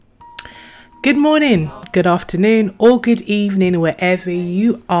Good morning, good afternoon, or good evening, wherever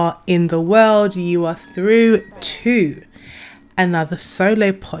you are in the world. You are through to another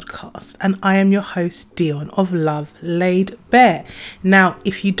solo podcast, and I am your host, Dion of Love Laid Bare. Now,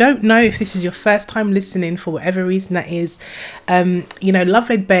 if you don't know, if this is your first time listening for whatever reason that is, Love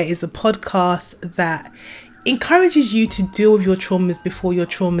Laid Bare is a podcast that encourages you to deal with your traumas before your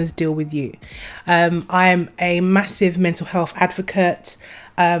traumas deal with you. I am a massive mental health advocate.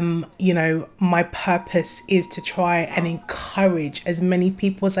 My purpose is to try and encourage as many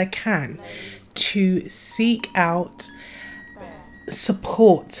people as I can to seek out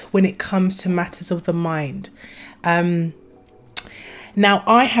support when it comes to matters of the mind. Now,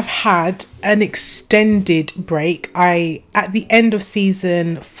 I have had an extended break. At the end of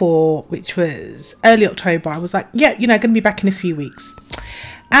season 4, which was early October, I was like, going to be back in a few weeks.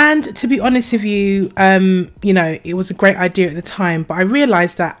 And to be honest with you, it was a great idea at the time, but I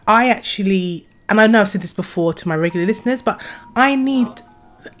realised that I actually, and I know I've said this before to my regular listeners, but I need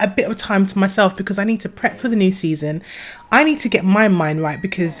a bit of time to myself because I need to prep for the new season. I need to get my mind right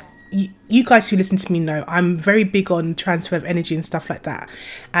because you guys who listen to me know I'm very big on transfer of energy and stuff like that.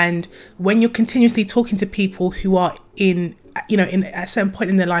 And when you're continuously talking to people who are in a certain point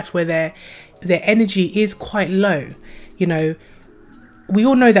in their life where their energy is quite low, we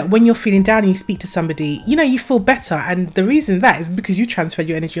all know that when you're feeling down and you speak to somebody, you feel better. And the reason that is because you transferred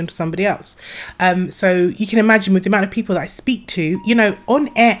your energy onto somebody else. So you can imagine with the amount of people that I speak to, on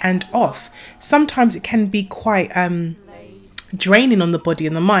air and off, sometimes it can be quite draining on the body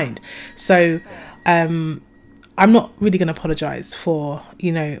and the mind. So I'm not really going to apologize for,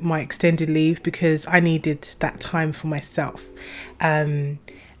 my extended leave because I needed that time for myself. And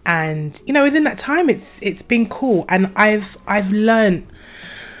within that time it's been cool, and I've learned,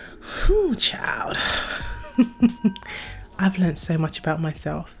 I've learned so much about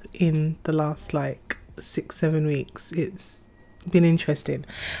myself in the last 6-7 weeks. It's been interesting.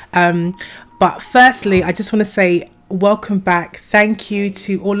 But firstly, I just want to say welcome back. Thank you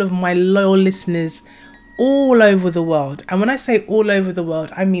to all of my loyal listeners all over the world. And when I say all over the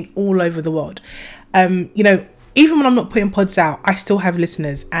world, I mean all over the world. Even when I'm not putting pods out, I still have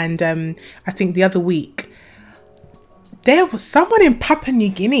listeners. And I think the other week, there was someone in Papua New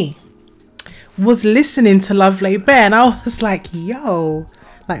Guinea was listening to Love Laid Bare. And I was like,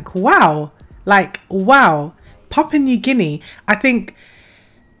 wow. Papua New Guinea. I think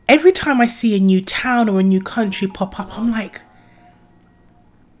every time I see a new town or a new country pop up, I'm like,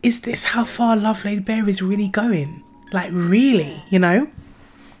 is this how far Love Laid Bare is really going? Really,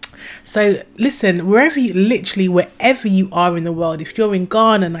 So listen, wherever you are in the world, if you're in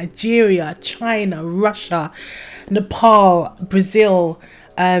Ghana, Nigeria, China, Russia, Nepal, Brazil,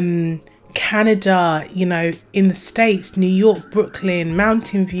 Canada, in the States, New York, Brooklyn,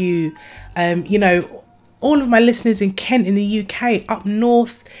 Mountain View, all of my listeners in Kent in the UK, up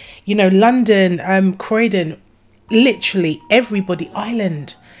north, London, Croydon, literally everybody,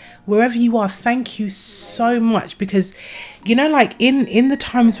 Ireland. Wherever you are, thank you so much, because in the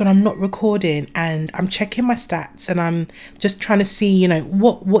times when I'm not recording and I'm checking my stats and I'm just trying to see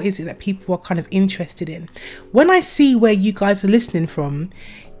what is it that people are kind of interested in, when I see where you guys are listening from,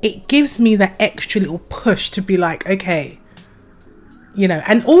 it gives me that extra little push to be like, okay,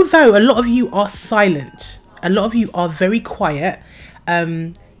 and although a lot of you are silent, a lot of you are very quiet,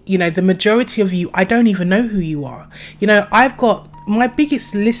 the majority of you, I don't even know who you are. I've got my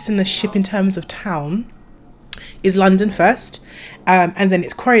biggest listenership in terms of town is London first, and then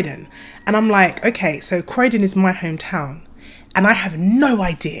it's Croydon. And I'm like, okay, so Croydon is my hometown, and I have no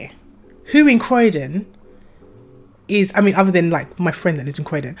idea who in Croydon is, other than my friend that lives in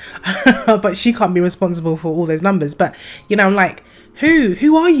Croydon, but she can't be responsible for all those numbers. But, I'm like,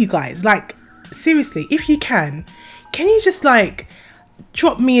 who are you guys? Seriously, if you can you just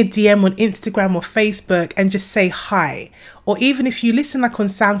drop me a DM on Instagram or Facebook and just say hi? Or even if you listen on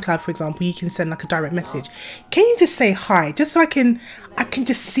SoundCloud, for example, you can send a direct message. Can you just say hi, just so I can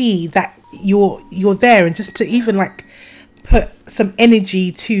just see that you're there, and just to even put some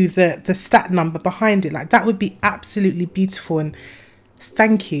energy to the stat number behind it. That would be absolutely beautiful, and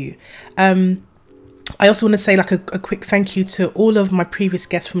thank you. I also want to say a quick thank you to all of my previous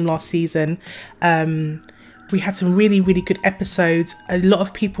guests from last season. We had some really, really good episodes. A lot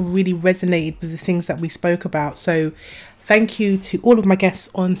of people really resonated with the things that we spoke about. So thank you to all of my guests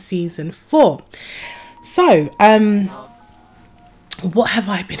on season 4. So what have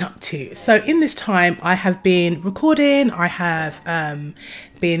I been up to? So in this time, I have been recording. I have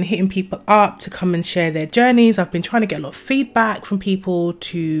been hitting people up to come and share their journeys. I've been trying to get a lot of feedback from people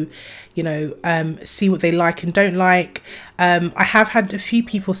to, see what they like and don't like. I have had a few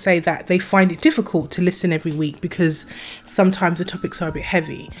people say that they find it difficult to listen every week because sometimes the topics are a bit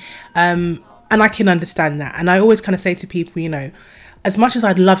heavy. And I can understand that. And I always kind of say to people, as much as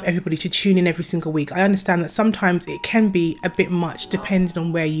I'd love everybody to tune in every single week, I understand that sometimes it can be a bit much depending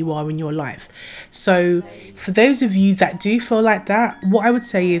on where you are in your life. So for those of you that do feel like that, what I would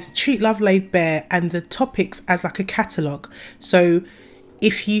say is treat Love Laid Bare and the topics as like a catalogue. So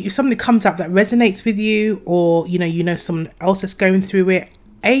if something comes up that resonates with you, or someone else that's going through it,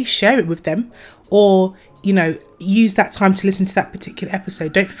 share it with them, or use that time to listen to that particular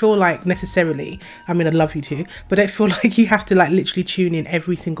episode. Don't feel like necessarily, I'd love you to, but don't feel like you have to like literally tune in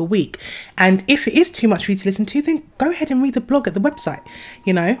every single week. And if it is too much for you to listen to, then go ahead and read the blog at the website.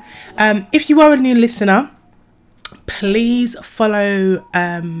 If you are a new listener, please follow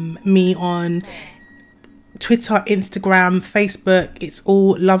me on Twitter, Instagram, Facebook. It's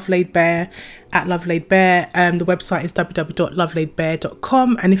all Love Laid Bare, at Love Laid Bare. The website is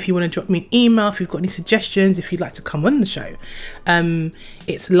www.lovelaidbare.com. And if you want to drop me an email, if you've got any suggestions, if you'd like to come on the show,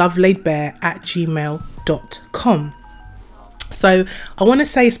 it's lovelaidbare@gmail.com. So I want to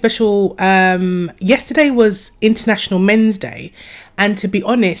say a special, yesterday was International Men's Day. And to be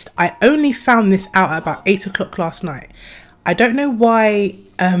honest, I only found this out at about 8 o'clock last night. I don't know why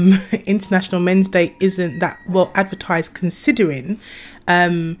International Men's Day isn't that well advertised, considering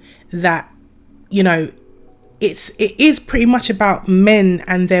that it is pretty much about men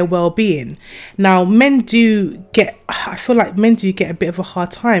and their well-being. Now, I feel like men do get a bit of a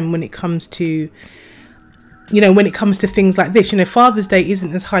hard time when it comes to things like this. Father's Day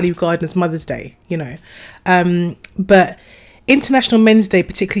isn't as highly regarded as Mother's Day, but International Men's Day,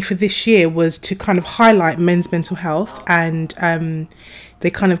 particularly for this year, was to kind of highlight men's mental health, and they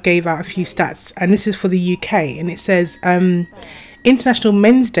kind of gave out a few stats, and this is for the UK, and it says International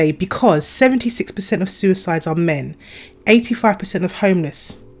Men's Day because 76% of suicides are men, 85% of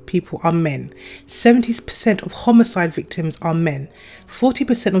homeless people are men, 70% of homicide victims are men,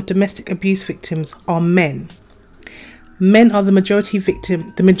 40% of domestic abuse victims are men. Men are the majority of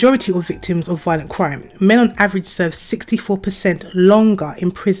victims of violent crime. Men on average serve 64% longer in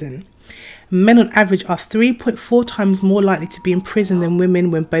prison. Men on average are 3.4 times more likely to be in prison than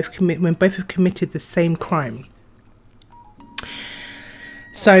women when both have committed the same crime.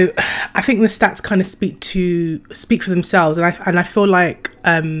 So I think the stats kind of speak for themselves, and I feel like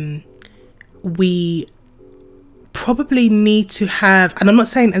we probably need to have, and I'm not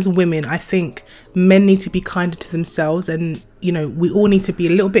saying as women, I think men need to be kinder to themselves, and we all need to be a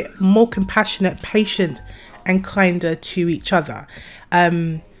little bit more compassionate, patient and kinder to each other.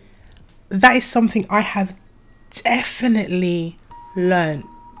 That is something I have definitely learned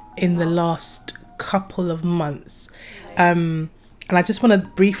in the last couple of months, and I just want to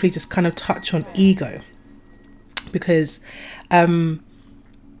briefly just kind of touch on ego, because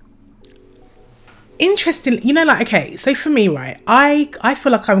interesting, okay, so for me, right, I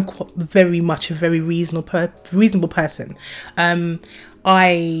feel like I'm very much a very reasonable person.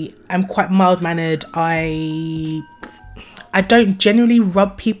 I am quite mild-mannered. I don't generally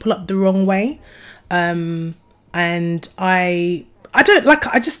rub people up the wrong way, and I'm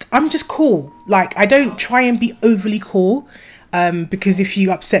just cool. Like, I don't try and be overly cool, because if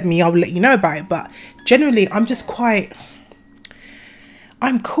you upset me, I'll let you know about it. But generally, I'm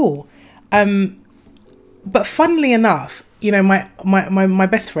cool. But funnily enough, my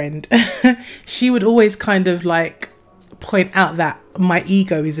best friend, she would always kind of like point out that my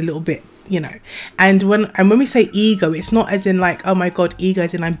ego is a little bit, and when we say ego, it's not as in like, oh my God, ego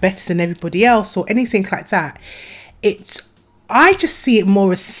as in I'm better than everybody else or anything like that. I just see it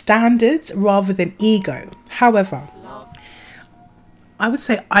more as standards rather than ego. However, I would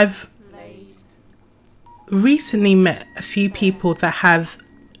say I've recently met a few people that have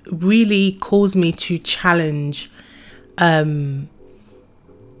really caused me to challenge how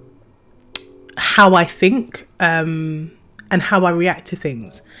I think and how I react to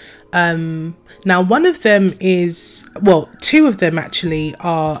things. Now, one of them is, two of them actually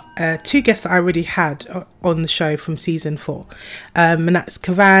are two guests that I already had on the show from season 4, and that's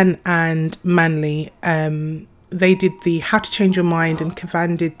Kavan and Manly. They did the How to Change Your Mind, and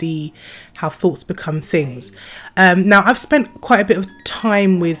Kavan did the How Thoughts Become Things. Now, I've spent quite a bit of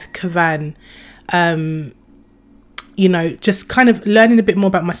time with Kavan, just kind of learning a bit more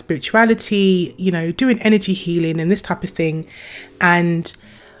about my spirituality, doing energy healing and this type of thing. And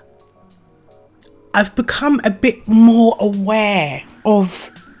I've become a bit more aware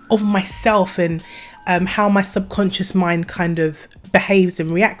of myself and how my subconscious mind kind of behaves and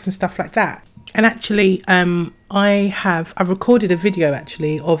reacts and stuff like that. And actually, I've recorded a video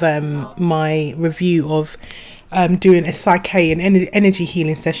actually of my review of doing a psyche and energy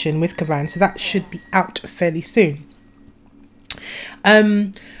healing session with Kavan, so that should be out fairly soon.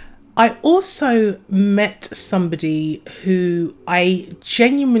 I also met somebody who I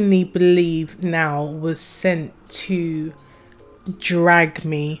genuinely believe now was sent to drag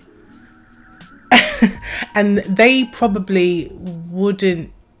me. And they probably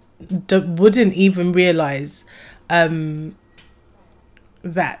wouldn't even realize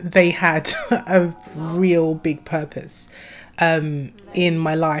that they had a real big purpose in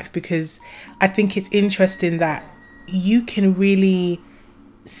my life, because I think it's interesting that you can really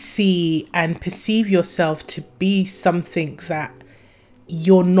see and perceive yourself to be something that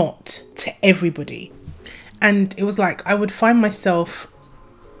you're not to everybody. And it was like I would find myself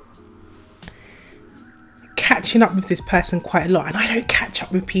catching up with this person quite a lot, and I don't catch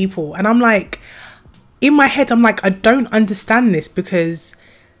up with people, and I'm like, in my head I'm like, I don't understand this, because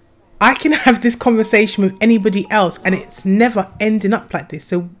I can have this conversation with anybody else and it's never ending up like this.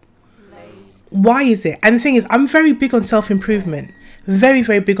 So why is it? And the thing is, I'm very big on self-improvement, very,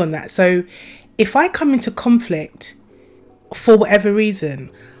 very big on that. So if I come into conflict for whatever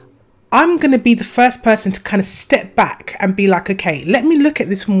reason, I'm going to be the first person to kind of step back and be like, okay, let me look at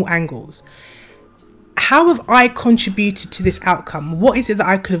this from all angles. How have I contributed to this outcome? What is it that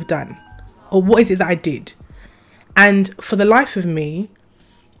I could have done? Or what is it that I did? And for the life of me,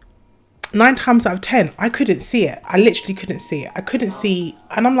 9 times out of 10, I couldn't see it. I literally couldn't see it. I couldn't see.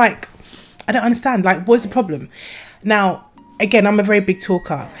 And I'm like, I don't understand. Like, what's the problem? Now, again, I'm a very big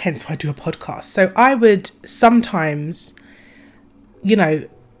talker, hence why I do a podcast. So I would sometimes,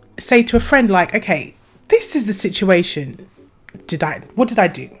 say to a friend, like, okay, this is the situation. What did I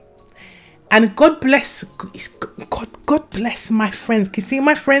do? And God bless my friends. Can you see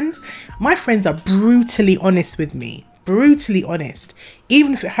my friends? My friends are brutally honest with me. Brutally honest.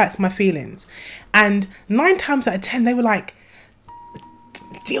 Even if it hurts my feelings. And 9 times out of 10, they were like,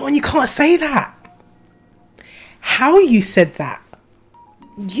 Dion, you can't say that. How you said that?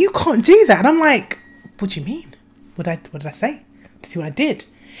 You can't do that. And I'm like, what do you mean? What did I say? To see what I did.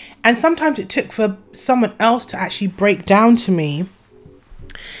 And sometimes it took for someone else to actually break down to me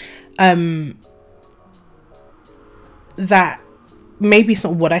that maybe it's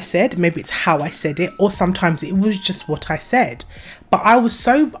not what I said, maybe it's how I said it, or sometimes it was just what I said. But I was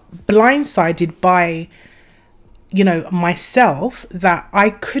so blindsided by, myself, that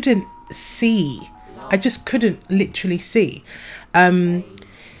I couldn't see. I just couldn't literally see.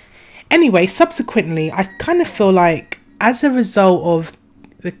 Anyway, subsequently, I kind of feel like as a result of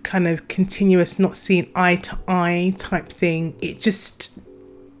the kind of continuous not seeing eye to eye type thing, it just,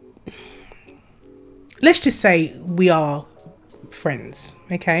 let's just say we are friends,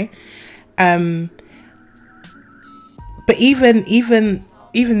 okay? But even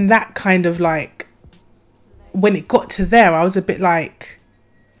that kind of like, when it got to there, I was a bit like,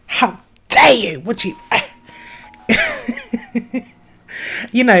 how dare you? What you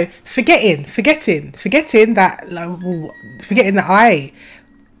forgetting that, like, forgetting that I,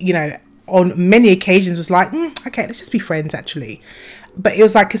 on many occasions was like, okay, let's just be friends actually. But it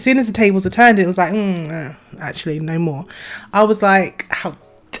was like, as soon as the tables were turned, it was like, actually, no more. I was like, how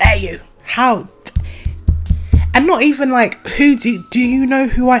dare you? And not even like, do you know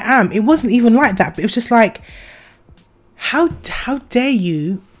who I am? It wasn't even like that. But it was just like, how dare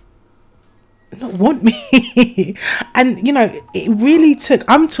you not want me? And, it really took,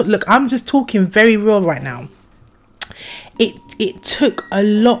 I'm just talking very real right now. It took a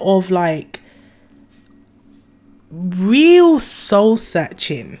lot of like real soul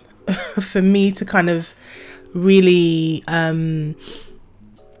searching for me to kind of really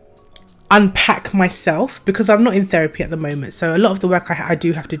unpack myself, because I'm not in therapy at the moment, so a lot of the work I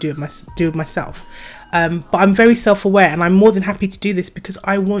do have to do with myself, but I'm very self-aware, and I'm more than happy to do this because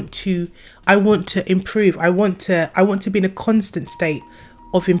I want to improve. I want to be in a constant state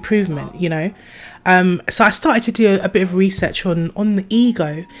of improvement, so I started to do a bit of research on the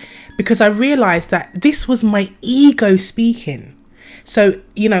ego, because I realized that this was my ego speaking. So,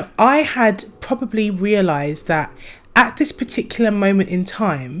 I had probably realized that at this particular moment in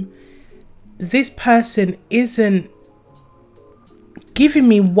time, this person isn't giving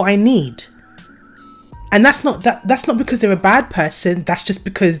me what I need. And that's not because they're a bad person. That's just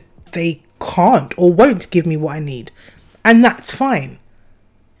because they can't or won't give me what I need. And that's fine.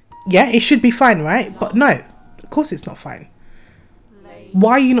 Yeah, it should be fine, right? But no, of course it's not fine.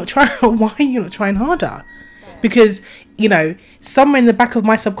 Why are you not trying? Why are you not trying harder? Because, you know, somewhere in the back of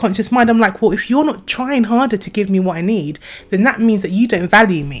my subconscious mind, I'm like, well, if you're not trying harder to give me what I need, then that means that you don't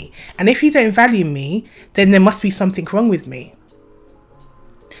value me. And if you don't value me, then there must be something wrong with me.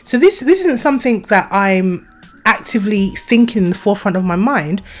 So this isn't something that I'm actively thinking in the forefront of my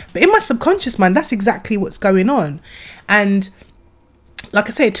mind, but in my subconscious mind, that's exactly what's going on. And like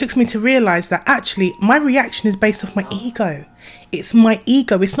I say, it took me to realize that actually my reaction is based off my ego. It's my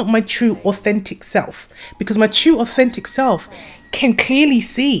ego. It's not my true authentic self, because my true authentic self can clearly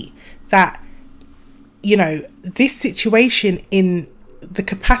see that, you know, this situation in the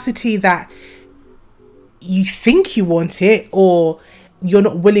capacity that you think you want it, or you're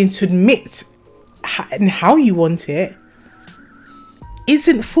not willing to admit and how you want it,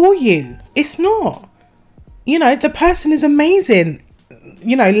 isn't for you. It's not. You know, the person is amazing,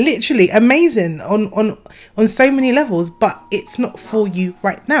 you know, literally amazing on so many levels, but it's not for you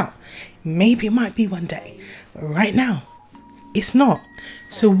right now. Maybe it might be one day, but right now it's not.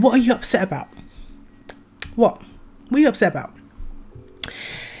 So what are you upset about? What are you upset about?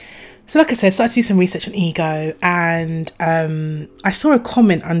 So like I said, I started to do some research on ego, and I saw a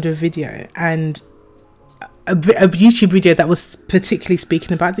comment under a video, and a YouTube video that was particularly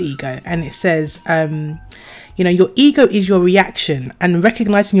speaking about the ego, and it says, you know, your ego is your reaction, and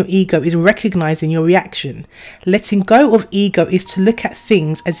recognizing your ego is recognizing your reaction. Letting go of ego is to look at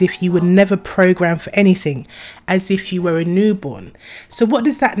things as if you were never programmed for anything, as if you were a newborn. So what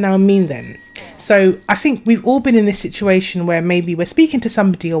does that now mean then? So I think we've all been in this situation where maybe we're speaking to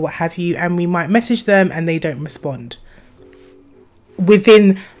somebody or what have you, and we might message them and they don't respond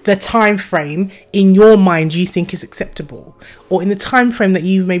within the time frame in your mind you think is acceptable, or in the time frame that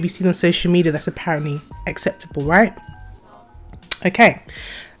you've maybe seen on social media that's apparently acceptable, right? Okay,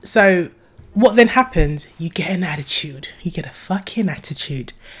 so what then happens? You get an attitude. You get a fucking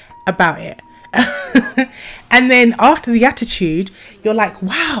attitude about it. And then after the attitude, you're like,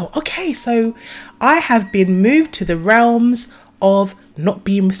 wow, okay, so I have been moved to the realms of not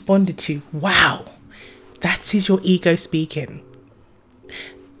being responded to. Wow, that is your ego speaking.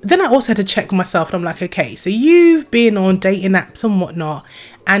 Then I also had to check myself, and I'm like, okay, so you've been on dating apps and whatnot,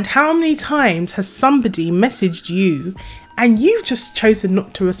 and how many times has somebody messaged you and you've just chosen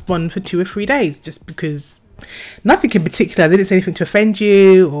not to respond for 2 or 3 days, just because nothing in particular, they didn't say anything to offend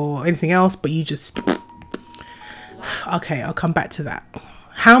you or anything else, but you just, okay, I'll come back to that.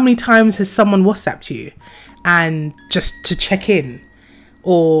 How many times has someone WhatsApped you and just to check in,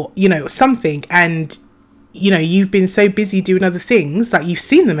 or, you know, something, and you know, you've been so busy doing other things, like you've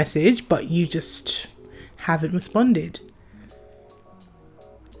seen the message, but you just haven't responded.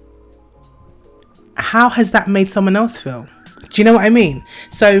 How has that made someone else feel? Do you know what I mean?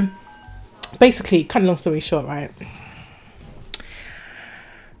 So basically, kind of long story short, right?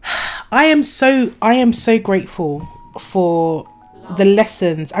 I am so grateful for the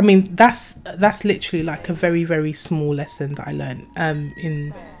lessons. I mean, that's literally like a very, very small lesson that I learned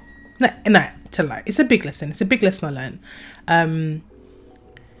it's a big lesson. It's a big lesson I learned. And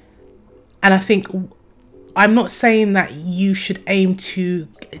I think I'm not saying that you should aim to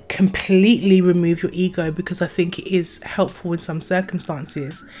completely remove your ego, because I think it is helpful in some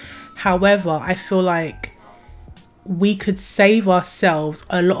circumstances. However, I feel like we could save ourselves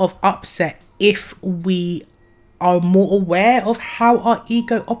a lot of upset if we are more aware of how our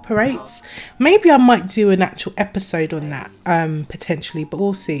ego operates. Maybe I might do an actual episode on that, potentially, but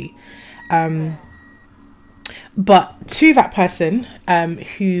we'll see. But to that person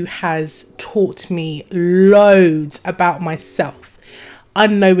who has taught me loads about myself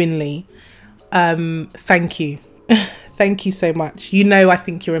unknowingly, thank you. Thank you so much. You know, I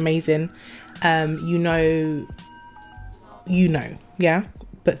think you're amazing. You know, yeah,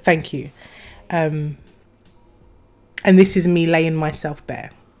 but thank you. And this is me laying myself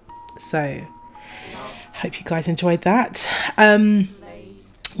bare. So hope you guys enjoyed that.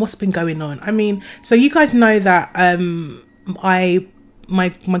 What's been going on? I mean, so you guys know that my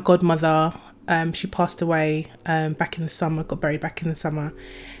godmother, she passed away back in the summer, got buried back in the summer,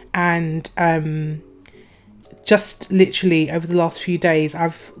 and just literally over the last few days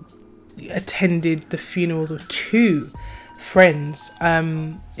I've attended the funerals of 2 friends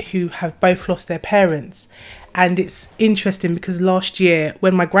who have both lost their parents. And it's interesting because last year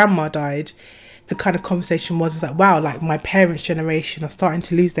when my grandma died, the kind of conversation was like, wow, like my parents' generation are starting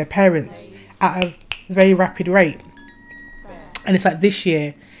to lose their parents at a very rapid rate. And it's like this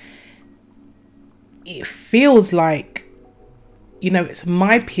year, it feels like, you know, it's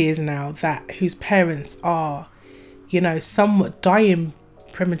my peers now that whose parents are, you know, somewhat dying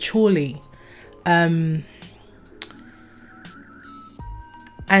prematurely.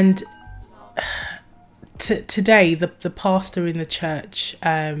 And today, the pastor in the church,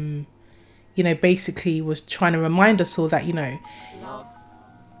 you know, basically was trying to remind us all that, you know,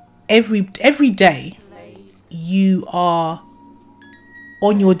 every day you are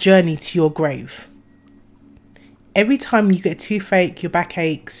on your journey to your grave. Every time you get a toothache, your back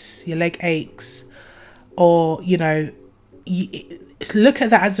aches, your leg aches, or, you know, look at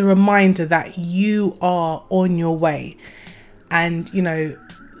that as a reminder that you are on your way. And, you know,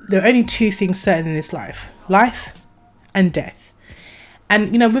 there are only two things certain in this life and death.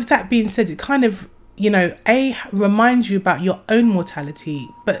 And, you know, with that being said, it kind of, you know, reminds you about your own mortality.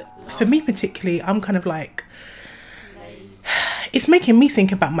 But for me particularly, I'm kind of like, it's making me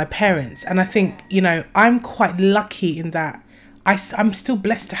think about my parents. And I think, you know, I'm quite lucky in that I'm still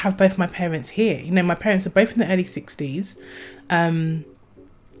blessed to have both my parents here. You know, my parents are both in the early 60s.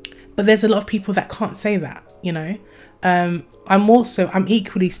 But there's a lot of people that can't say that, you know. I'm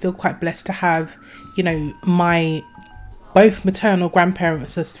equally still quite blessed to have, you know, my both maternal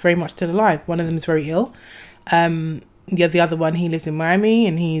grandparents are very much still alive. One of them is very ill. The other one, he lives in Miami,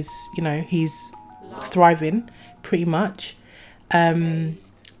 and he's thriving pretty much. But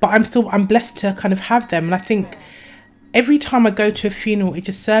I'm blessed to kind of have them. And I think every time I go to a funeral, it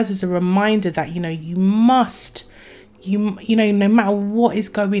just serves as a reminder that, you know, you know, no matter what is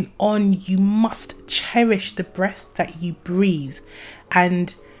going on, you must cherish the breath that you breathe.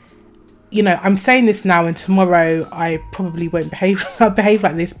 And, you know, I'm saying this now, and tomorrow I probably won't behave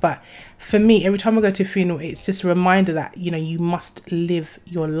like this, but for me, every time I go to a funeral, it's just a reminder that, you know, you must live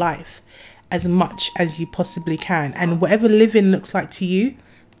your life as much as you possibly can. And whatever living looks like to you,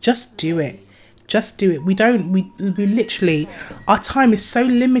 just do it. Just do it. We literally, our time is so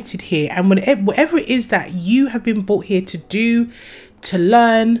limited here. And whatever it is that you have been brought here to do, to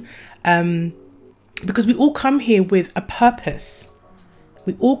learn, because we all come here with a purpose.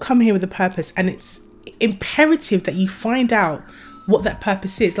 We all come here with a purpose. And it's imperative that you find out what that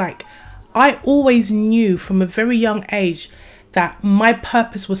purpose is. Like, I always knew from a very young age that my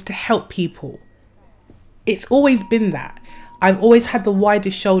purpose was to help people. It's always been that. I've always had the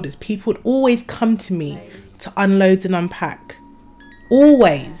widest shoulders. People would always come to me to unload and unpack.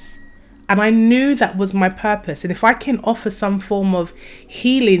 Always. And I knew that was my purpose. And if I can offer some form of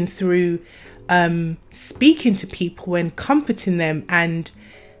healing through speaking to people and comforting them and,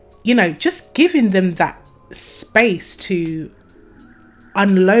 you know, just giving them that space to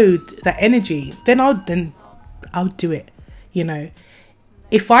unload that energy, then I'll do it. You know,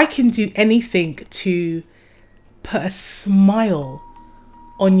 if I can do anything to put a smile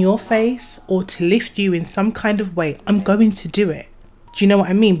on your face or to lift you in some kind of way, I'm going to do it. Do you know what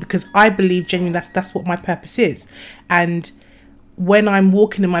I mean? Because I believe genuinely that's what my purpose is. And when I'm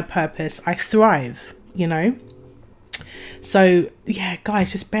walking in my purpose, I thrive, you know? So yeah,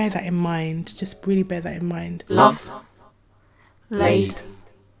 guys, just bear that in mind. Just really bear that in mind. Love laid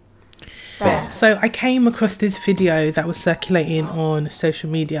bare. So I came across this video that was circulating on social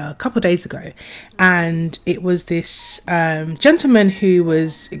media a couple of days ago, and it was this gentleman who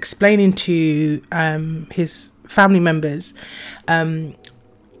was explaining to his family members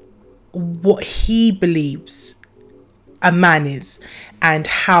what he believes a man is and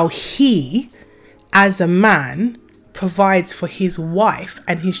how he, as a man, provides for his wife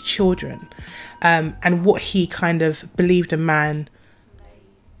and his children, and what he kind of believed a man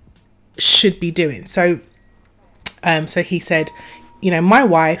should be doing. So he said, you know, my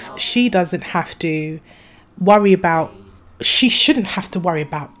wife, she shouldn't have to worry about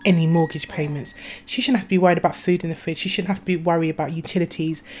any mortgage payments. She shouldn't have to be worried about food in the fridge. She shouldn't have to be worried about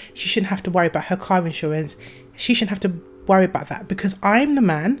utilities. She shouldn't have to worry about her car insurance. She shouldn't have to worry about that because I'm the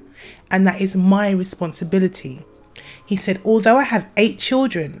man and that is my responsibility. He said, although I have 8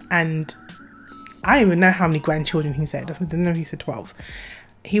 children and I don't even know how many grandchildren he said. I don't know if he said 12.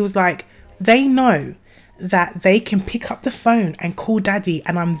 He was like, they know that they can pick up the phone and call daddy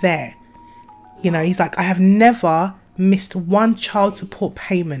and I'm there. You know, he's like, I have never missed one child support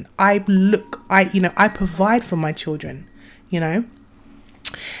payment. I provide for my children, you know.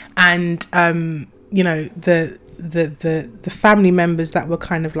 And you know, the family members that were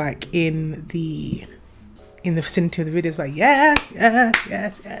kind of like in the vicinity of the videos, like, yes.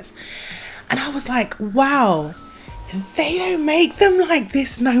 And I was like, wow, they don't make them like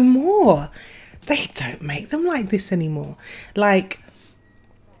this no more. They don't make them like this anymore. Like,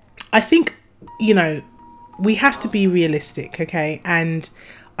 I think, you know, we have to be realistic, okay? And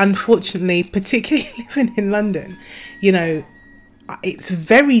unfortunately, particularly living in London, you know, it's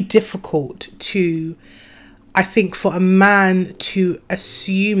very difficult to, I think, for a man to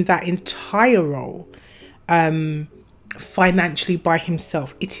assume that entire role. financially by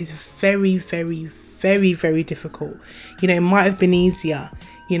himself. It is very, very, very, very difficult. You know, it might have been easier,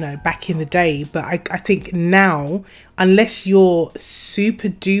 you know, back in the day, but I think now, unless you're super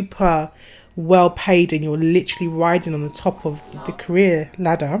duper well paid and you're literally riding on the top of the career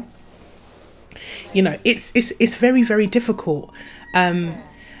ladder, you know, it's very, very difficult.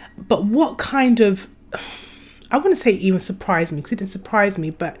 But what kind of, I wouldn't say it even surprised me, because it didn't surprise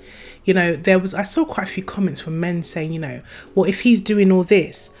me, but you know, I saw quite a few comments from men saying, you know, well, if he's doing all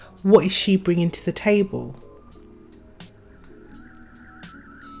this, what is she bringing to the table?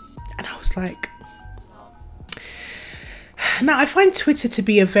 And I was like, now I find Twitter to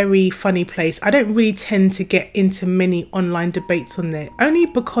be a very funny place. I don't really tend to get into many online debates on there, only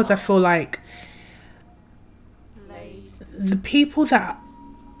because I feel like the people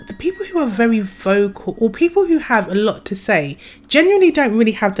who are very vocal, or people who have a lot to say, genuinely don't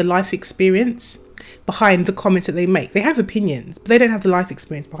really have the life experience behind the comments that they make. They have opinions, but they don't have the life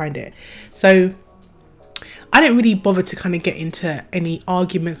experience behind it. So I don't really bother to kind of get into any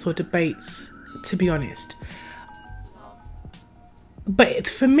arguments or debates, to be honest. But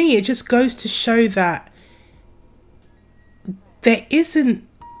for me, it just goes to show that there isn't,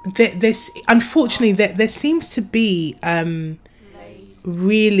 there's unfortunately there seems to be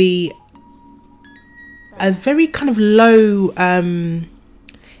really a very kind of low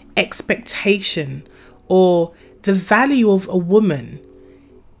expectation, or the value of a woman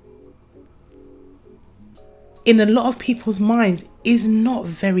in a lot of people's minds is not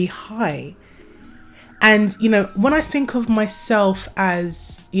very high. And, you know, when I think of myself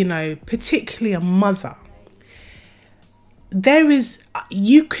as, you know, particularly a mother,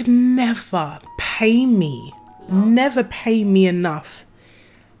 you could never pay me enough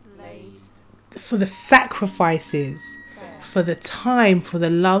for the sacrifices, for the time, for the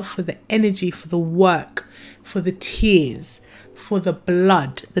love, for the energy, for the work, for the tears, for the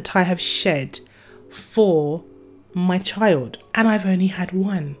blood that I have shed for my child. And I've only had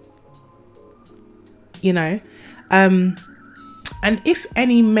one, you know. And if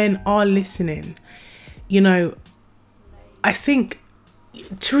any men are listening, you know, I think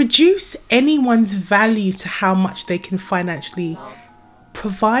to reduce anyone's value to how much they can financially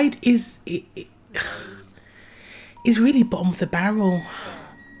provide is really bottom of the barrel,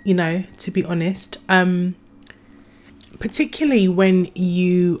 you know, to be honest. Particularly when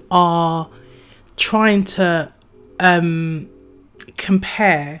you are trying to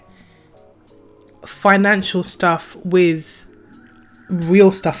compare financial stuff with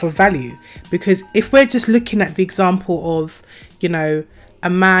real stuff of value. Because if we're just looking at the example of, you know, a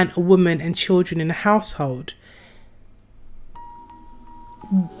man, a woman and children in a household,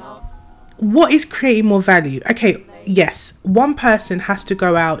 what is creating more value? Okay, yes, one person has to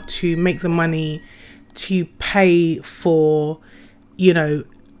go out to make the money to pay for, you know,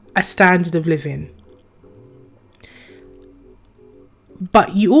 a standard of living.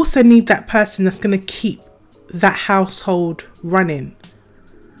 But you also need that person that's going to keep that household running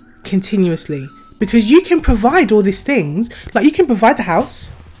continuously. Because you can provide all these things, like you can provide the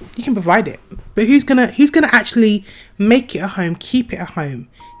house, you can provide it, but who's gonna actually make it a home, keep it a home,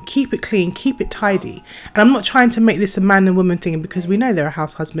 keep it clean, keep it tidy? And I'm not trying to make this a man and woman thing, because we know there are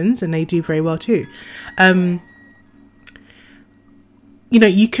house husbands and they do very well too. You know,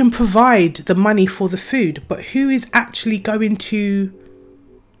 you can provide the money for the food, but who is actually going to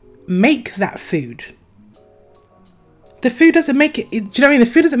make that food? The food doesn't make it. Do you know what I mean? The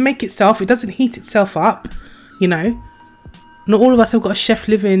food doesn't make itself. It doesn't heat itself up. You know, not all of us have got a chef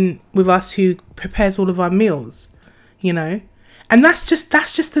living with us who prepares all of our meals. You know, and that's just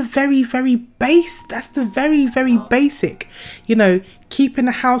the very, very base. That's the very, very basic. You know, keeping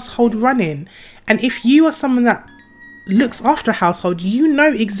a household running. And if you are someone that looks after a household, you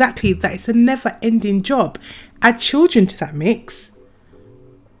know exactly that it's a never-ending job. Add children to that mix,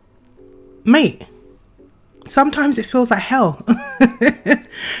 mate. Sometimes it feels like hell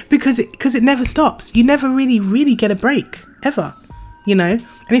because it never stops. You never really get a break ever, you know.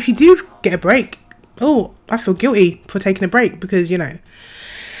 And if you do get a break, I feel guilty for taking a break, because, you know.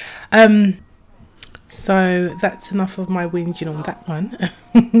 So that's enough of my whinging on that one.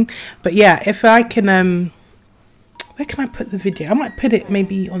 But yeah, if I can, where can I put the video? I might put it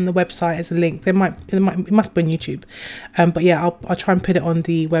maybe on the website as a link. It must be on YouTube. But yeah, I'll try and put it on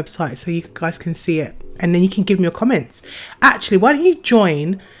the website so you guys can see it, and then you can give me your comments. Actually, why don't you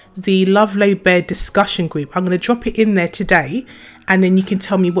join the Love Lay Bear discussion group? I'm going to drop it in there today, and then you can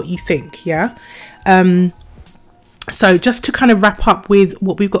tell me what you think. Yeah. So just to kind of wrap up with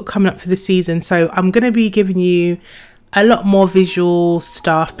what we've got coming up for the season. So I'm going to be giving you a lot more visual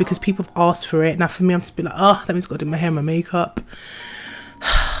stuff because people have asked for it. Now for me, I'm just be like, oh, that means I've got to do my hair and my makeup.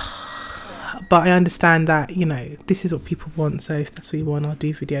 But I understand that, you know, this is what people want. So if that's what you want, I'll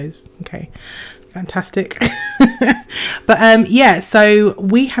do videos. Okay, fantastic. But yeah, so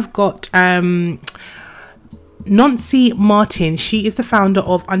we have got Nancy Martin. She is the founder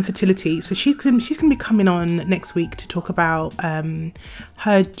of Unfertility. So she's gonna be coming on next week to talk about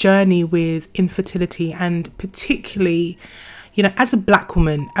her journey with infertility, and particularly, you know, as a black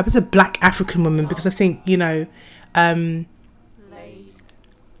woman, as a black African woman, because I think, you know,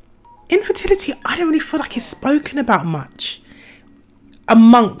 infertility, I don't really feel like it's spoken about much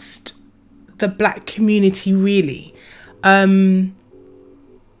amongst the black community, really.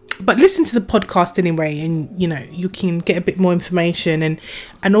 But listen to the podcast anyway, and you know, you can get a bit more information,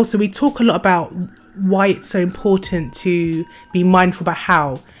 and also we talk a lot about why it's so important to be mindful about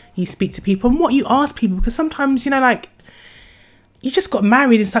how you speak to people and what you ask people, because sometimes, you know, like, you just got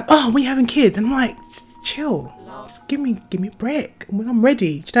married, it's like, oh, we having kids, and I'm like, just chill, just give me a break when I'm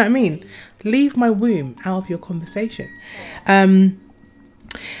ready. Do you know what I mean? Leave my womb out of your conversation.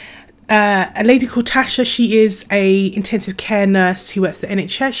 A lady called Tasha, she is a intensive care nurse who works at the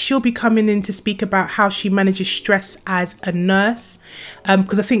NHS. She'll be coming in to speak about how she manages stress as a nurse,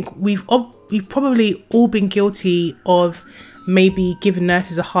 because I think we've probably all been guilty of maybe giving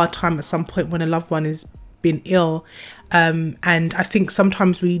nurses a hard time at some point when a loved one has been ill, and I think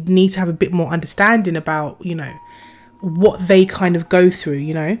sometimes we need to have a bit more understanding about, you know, what they kind of go through,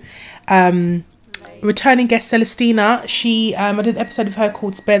 you know. Returning guest Celestina, she I did an episode of her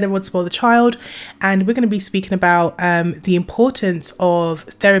called Spare the Rod, Spoil the Child, and we're going to be speaking about the importance of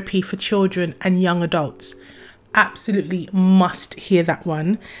therapy for children and young adults. Absolutely must hear that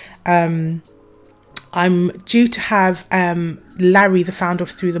one. I'm due to have Larry, the founder of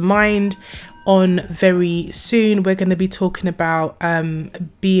Through the Mind, on very soon. We're going to be talking about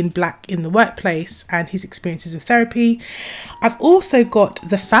being black in the workplace and his experiences with therapy. I've also got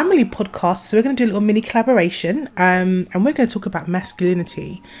the family podcast, so we're going to do a little mini collaboration, and we're going to talk about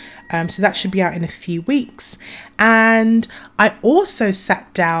masculinity. So that should be out in a few weeks. And I also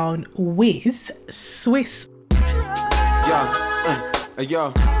sat down with Swiss.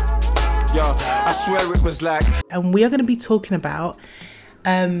 Yo, I swear it was like. And we are going to be talking about,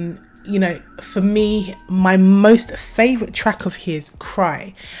 you know, for me, my most favourite track of his,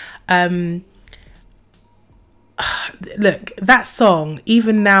 Cry. Look, that song,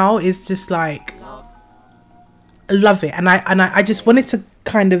 even now, is just like, I love it. And I just wanted to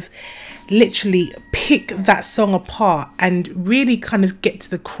kind of literally pick that song apart and really kind of get to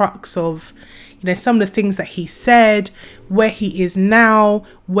the crux of, you know, some of the things that he said, where he is now,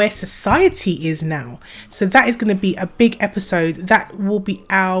 where society is now. So that is going to be a big episode that will be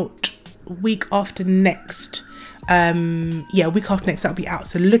out week after next. Week after next that'll be out.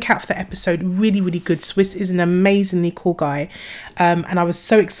 So look out for that episode. Really, really good. Swiss is an amazingly cool guy. And I was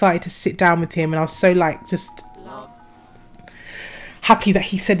so excited to sit down with him, and I was so like just happy that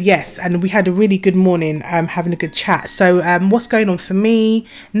he said yes, and we had a really good morning having a good chat. So what's going on for me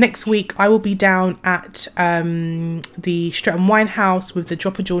next week? I will be down at the Streatham Wine House with the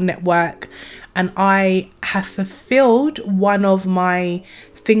Drop a Jaw Network, and I have fulfilled one of my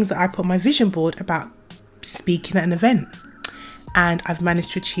things that I put on my vision board about speaking at an event, and I've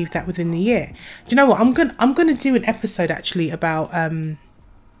managed to achieve that within the year. Do you know what, I'm gonna do an episode actually about a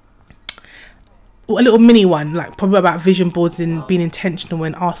little mini one, like probably about vision boards and being intentional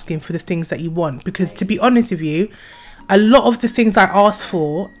and asking for the things that you want, because to be honest with you, a lot of the things I asked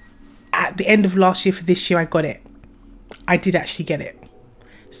for at the end of last year for this year, I got it. I did actually get it.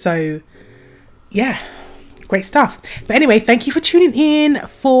 So yeah, great stuff. But anyway, thank you for tuning in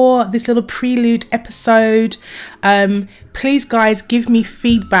for this little prelude episode. Please guys, give me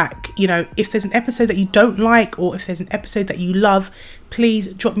feedback. You know, if there's an episode that you don't like, or if there's an episode that you love, please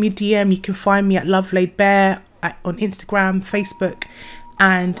drop me a DM. You can find me at Love Laid Bare on Instagram, Facebook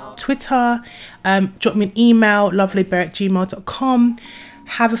and Twitter. Drop me an email, lovelaidbare@gmail.com.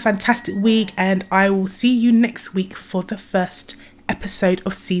 Have a fantastic week, and I will see you next week for the first episode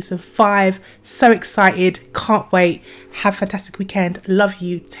of season 5. So excited, can't wait. Have a fantastic weekend. Love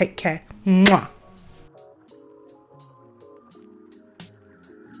you. Take care. Mwah.